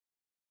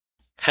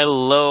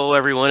Hello,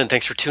 everyone, and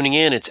thanks for tuning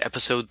in. It's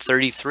episode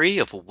 33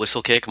 of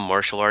Whistlekick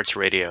Martial Arts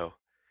Radio.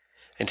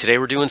 And today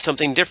we're doing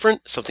something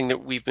different, something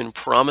that we've been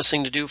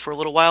promising to do for a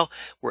little while.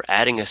 We're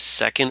adding a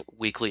second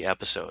weekly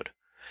episode.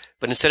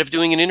 But instead of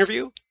doing an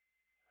interview,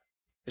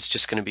 it's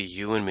just going to be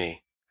you and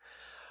me.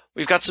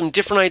 We've got some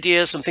different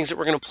ideas, some things that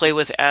we're going to play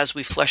with as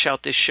we flesh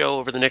out this show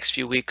over the next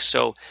few weeks.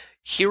 So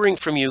hearing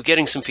from you,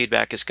 getting some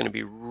feedback is going to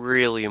be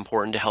really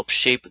important to help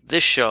shape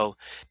this show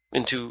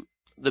into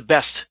the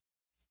best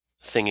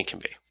thing it can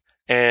be.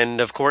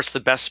 And of course, the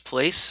best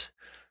place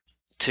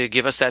to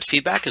give us that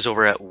feedback is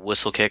over at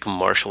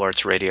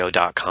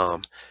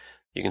whistlekickmartialartsradio.com.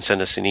 You can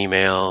send us an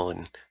email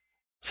and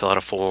fill out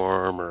a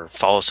form or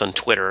follow us on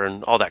Twitter,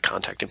 and all that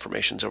contact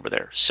information is over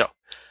there. So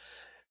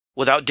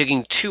without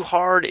digging too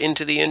hard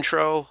into the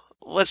intro,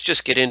 let's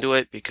just get into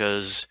it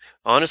because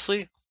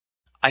honestly,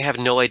 I have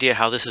no idea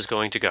how this is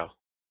going to go.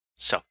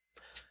 So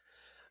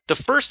the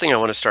first thing I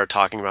want to start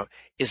talking about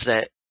is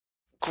that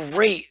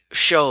great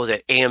show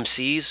that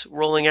AMC's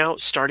rolling out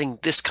starting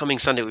this coming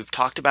Sunday. We've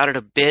talked about it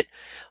a bit,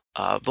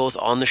 both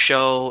on the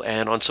show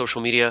and on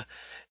social media.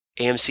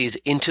 AMC's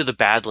Into the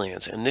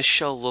Badlands, and this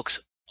show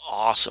looks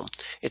awesome.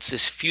 It's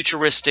this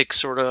futuristic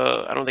sort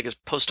of, I don't think it's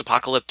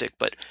post-apocalyptic,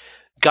 but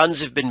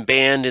guns have been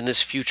banned in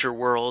this future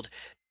world.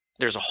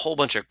 There's a whole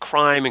bunch of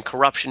crime and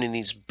corruption in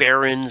these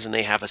barons, and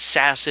they have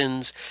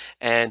assassins,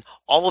 and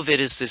all of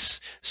it is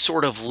this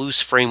sort of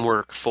loose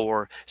framework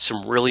for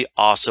some really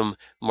awesome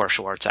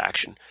martial arts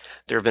action.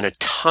 There have been a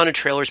ton of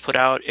trailers put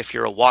out. If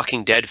you're a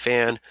Walking Dead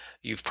fan,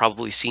 you've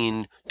probably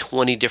seen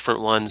 20 different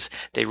ones.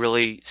 They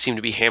really seem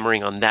to be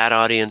hammering on that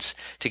audience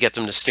to get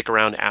them to stick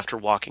around after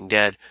Walking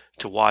Dead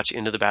to watch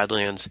Into the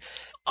Badlands.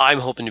 I'm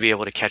hoping to be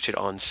able to catch it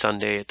on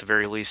Sunday. At the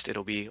very least,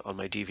 it'll be on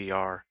my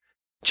DVR.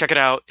 Check it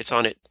out. It's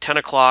on at 10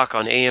 o'clock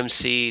on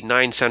AMC,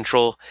 9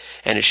 Central,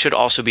 and it should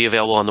also be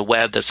available on the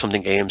web. That's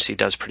something AMC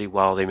does pretty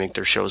well. They make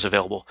their shows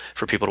available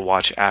for people to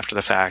watch after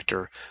the fact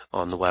or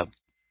on the web.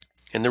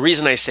 And the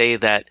reason I say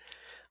that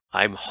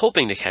I'm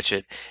hoping to catch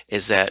it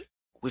is that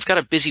we've got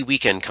a busy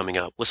weekend coming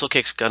up.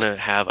 Whistlekick's going to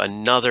have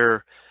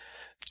another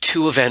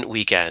 2-event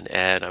weekend,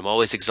 and I'm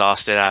always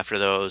exhausted after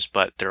those,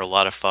 but they're a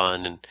lot of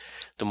fun, and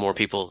the more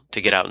people to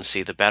get out and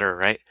see, the better,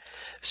 right?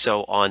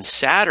 So on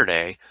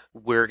Saturday,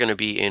 we're going to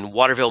be in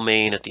Waterville,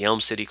 Maine at the Elm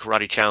City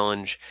Karate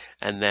Challenge.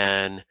 And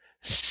then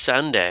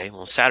Saturday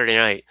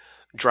night,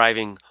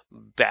 driving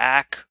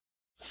back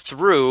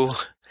through,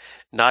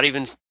 not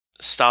even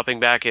stopping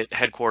back at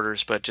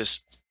headquarters, but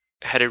just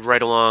headed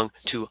right along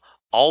to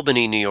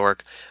Albany, New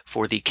York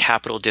for the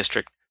Capital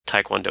District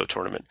Taekwondo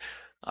Tournament.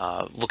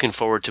 Looking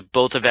forward to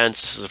both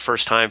events. This is the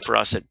first time for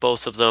us at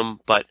both of them,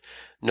 but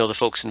know the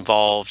folks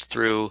involved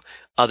through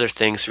other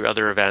things, through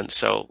other events.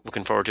 So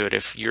looking forward to it.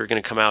 If you're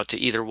going to come out to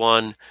either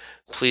one,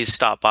 please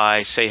stop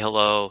by, say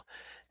hello,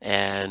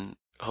 and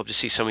hope to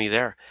see some of you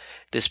there.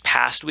 This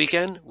past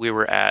weekend, we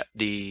were at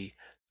the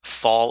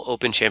Fall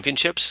Open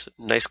Championships.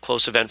 Nice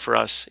close event for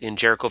us in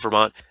Jericho,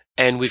 Vermont.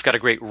 And we've got a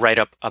great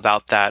write-up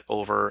about that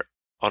over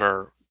on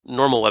our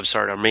normal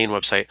website, our main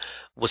website,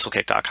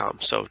 whistlekick.com.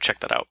 So check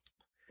that out.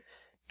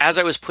 As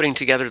I was putting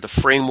together the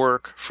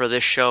framework for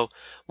this show,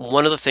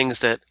 one of the things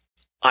that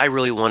I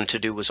really wanted to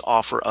do was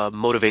offer a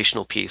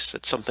motivational piece.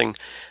 It's something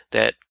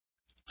that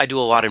I do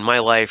a lot in my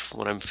life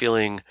when I'm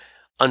feeling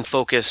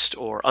unfocused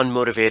or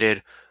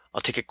unmotivated. I'll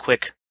take a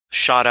quick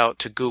shot out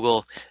to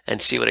Google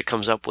and see what it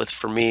comes up with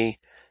for me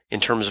in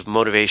terms of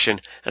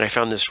motivation. And I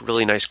found this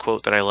really nice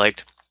quote that I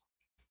liked.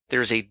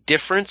 There's a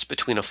difference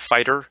between a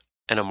fighter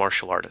and a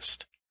martial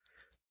artist.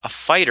 A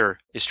fighter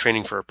is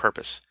training for a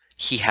purpose.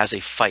 He has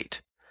a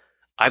fight.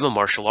 I'm a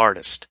martial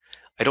artist.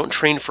 I don't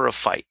train for a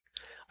fight.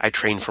 I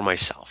train for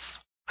myself.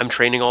 I'm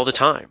training all the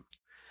time.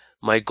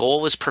 My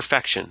goal is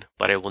perfection,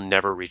 but I will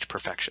never reach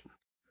perfection.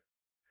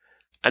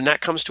 And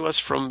that comes to us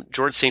from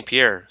George St.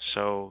 Pierre.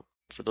 So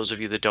for those of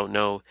you that don't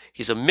know,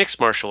 he's a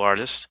mixed martial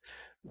artist,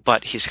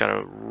 but he's got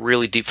a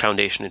really deep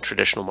foundation in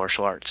traditional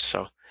martial arts.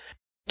 So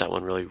that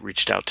one really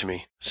reached out to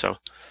me. So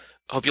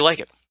I hope you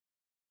like it.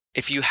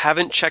 If you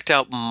haven't checked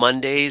out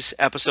Monday's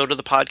episode of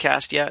the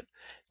podcast yet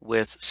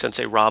with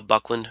Sensei Rob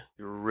Buckland,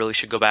 you really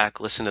should go back,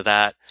 listen to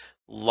that.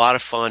 A lot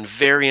of fun,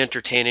 very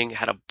entertaining,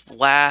 had a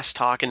blast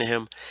talking to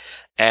him,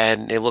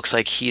 and it looks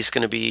like he's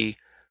going to be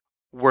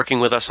working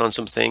with us on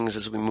some things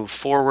as we move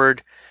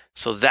forward.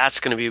 So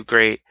that's going to be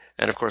great.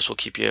 And of course, we'll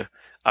keep you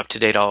up to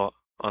date on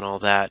all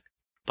that.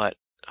 But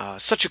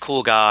such a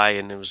cool guy,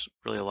 and it was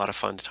really a lot of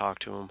fun to talk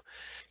to him.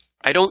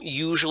 I don't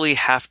usually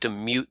have to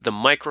mute the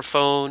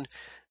microphone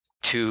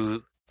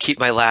to keep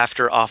my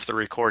laughter off the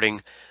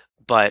recording,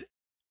 but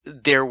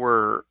there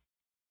were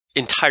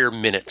entire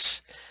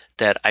minutes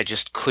that I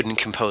just couldn't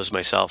compose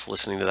myself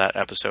listening to that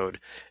episode.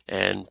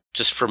 And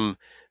just from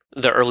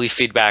the early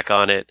feedback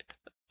on it,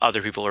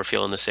 other people are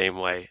feeling the same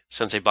way.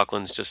 Sensei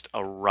Buckland's just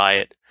a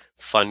riot,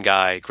 fun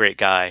guy, great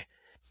guy.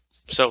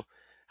 So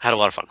had a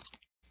lot of fun.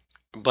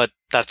 But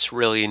that's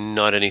really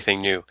not anything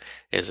new,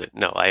 is it?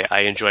 No, I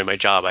enjoy my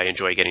job. I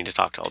enjoy getting to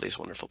talk to all these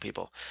wonderful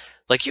people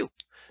like you.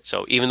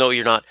 So even though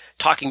you're not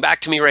talking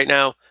back to me right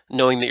now,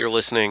 knowing that you're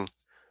listening,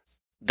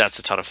 that's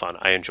a ton of fun.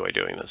 I enjoy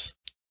doing this.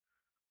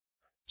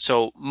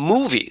 So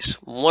movies,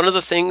 one of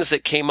the things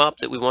that came up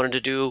that we wanted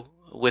to do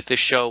with this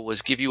show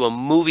was give you a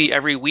movie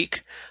every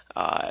week.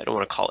 I don't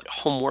want to call it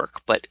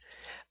homework, but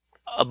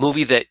a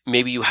movie that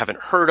maybe you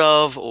haven't heard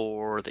of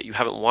or that you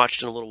haven't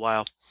watched in a little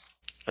while.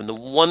 And the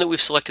one that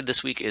we've selected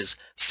this week is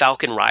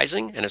Falcon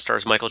Rising, and it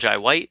stars Michael Jai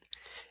White.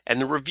 And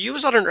the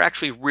reviews on it are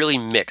actually really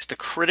mixed. The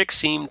critics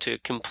seem to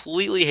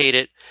completely hate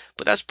it,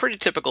 but that's pretty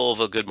typical of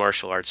a good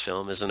martial arts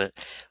film, isn't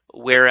it?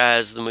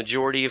 Whereas the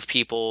majority of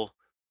people,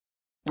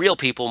 real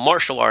people,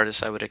 martial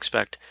artists, I would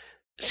expect,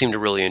 seem to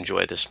really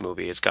enjoy this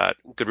movie. It's got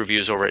good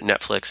reviews over at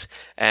Netflix,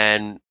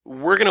 and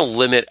we're going to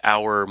limit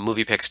our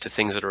movie picks to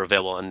things that are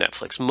available on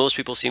Netflix. Most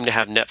people seem to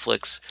have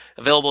Netflix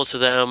available to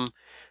them,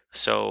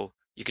 so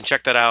you can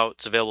check that out.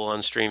 It's available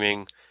on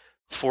streaming.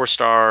 4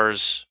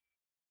 stars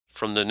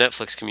from the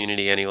Netflix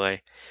community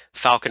anyway.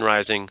 Falcon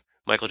Rising,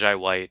 Michael Jai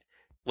White.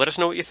 Let us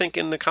know what you think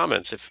in the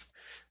comments.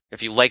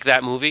 If you like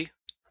that movie,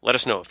 let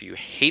us know. If you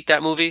hate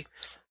that movie,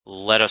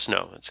 let us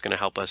know. It's going to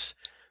help us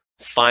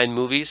find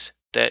movies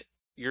that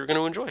you're going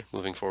to enjoy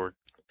moving forward.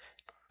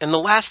 And the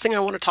last thing I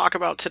want to talk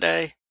about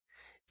today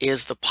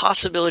is the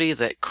possibility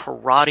that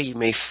karate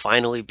may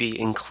finally be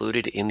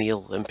included in the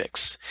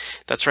Olympics.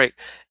 That's right.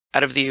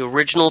 Out of the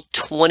original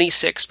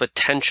 26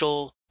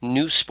 potential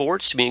new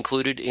sports to be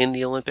included in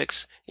the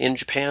Olympics in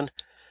Japan,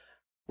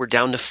 we're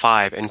down to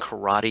 5, and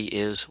karate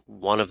is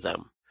one of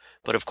them.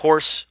 But of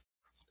course,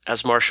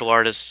 as martial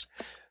artists,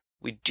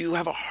 we do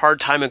have a hard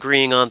time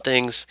agreeing on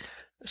things,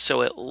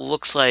 so it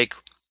looks like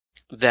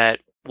that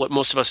what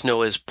most of us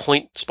know as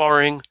point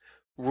sparring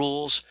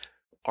rules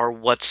are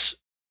what's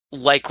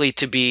likely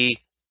to be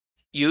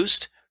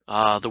used.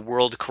 The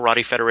World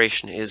Karate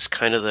Federation is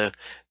kind of the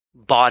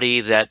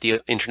body that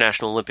the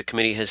International Olympic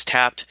Committee has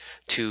tapped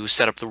to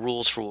set up the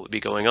rules for what would be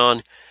going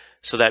on.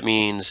 So that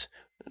means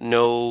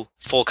no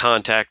full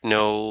contact,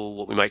 no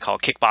what we might call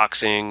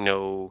kickboxing,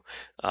 no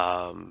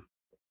hardstyle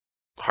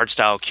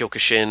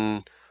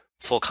Kyokushin,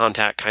 full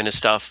contact kind of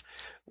stuff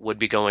would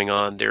be going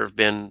on. There have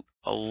been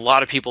a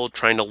lot of people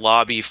trying to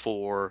lobby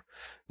for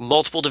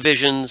multiple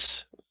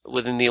divisions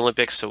within the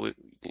Olympics so we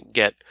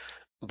get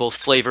both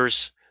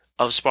flavors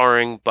of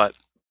sparring, but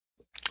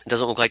it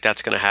doesn't look like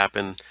that's going to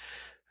happen.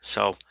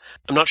 So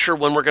I'm not sure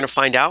when we're going to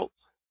find out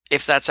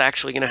if that's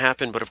actually going to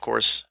happen, but of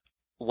course,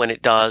 when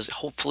it does,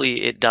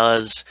 hopefully it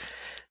does,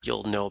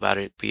 you'll know about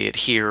it, be it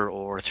here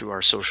or through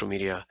our social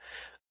media.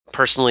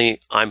 Personally,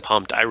 I'm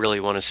pumped. I really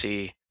want to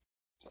see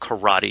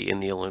karate in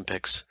the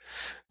Olympics,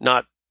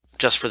 not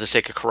just for the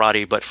sake of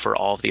karate, but for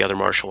all of the other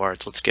martial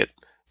arts. Let's get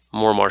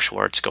more martial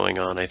arts going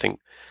on. I think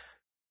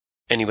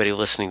anybody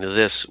listening to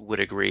this would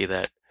agree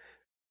that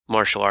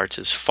martial arts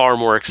is far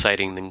more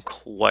exciting than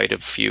quite a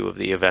few of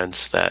the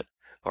events that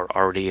are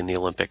already in the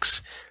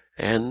Olympics,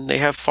 and they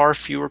have far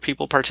fewer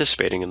people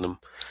participating in them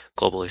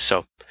globally.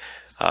 So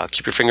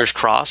keep your fingers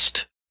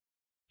crossed,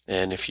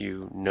 and if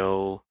you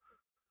know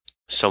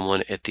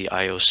someone at the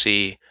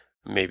IOC,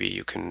 maybe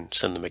you can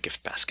send them a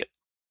gift basket.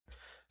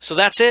 So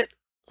that's it.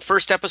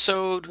 First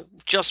episode,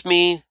 just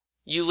me,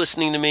 you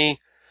listening to me. I'm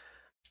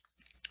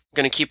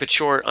going to keep it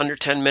short, under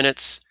 10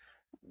 minutes.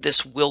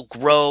 This will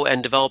grow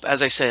and develop,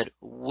 as I said,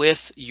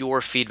 with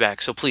your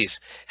feedback. So please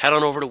head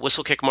on over to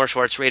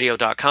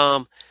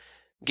whistlekickmartialartsradio.com.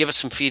 Give us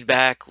some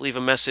feedback. Leave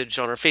a message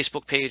on our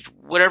Facebook page.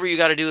 Whatever you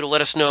got to do to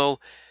let us know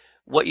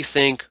what you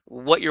think,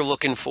 what you're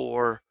looking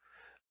for,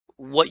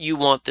 what you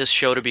want this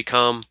show to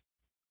become.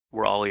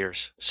 We're all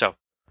ears. So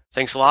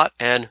thanks a lot.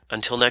 And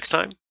until next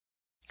time,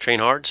 train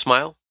hard,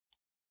 smile,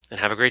 and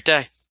have a great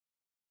day.